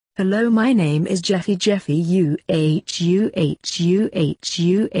Hello, my name is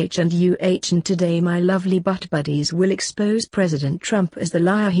JeffyJeffyUHUHUH and today my lovely butt buddies will expose President Trump as the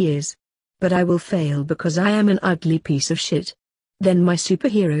liar he is. But I will fail because I am an ugly piece of shit. Then my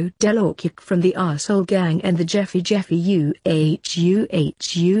superhero derangement from the arsehole gang and the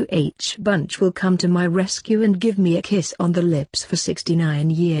JeffyJeffyUHUHUH Bunch will come to my rescue and give me a kiss on the lips for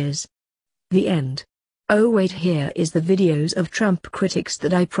 69 years. The end. Oh wait, here is the videos of Trump critics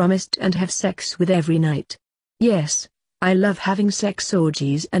that I promised and have sex with every night. Yes, I love having sex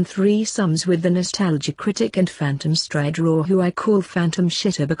orgies and threesomes with the nostalgia critic and Phantom Strider, or who I call Phantom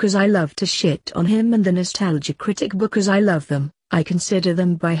Shitter because I love to shit on him, and the nostalgia critic because I love them. I consider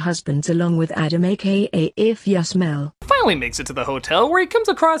them my husbands along with Adam, aka If Ya Smell. Finally makes it to the hotel where he comes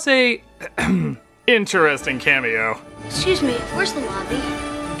across a interesting cameo. Excuse me, where's the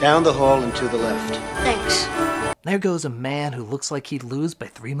lobby? Down the hall and to the left. Thanks. There goes a man who looks like he'd lose by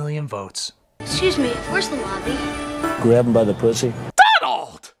 3 million votes. Excuse me, where's the lobby? Grab him by the pussy.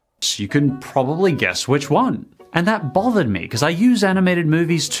 Donald! You can probably guess which one. And that bothered me because I use animated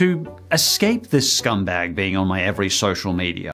movies to escape this scumbag being on my every social media.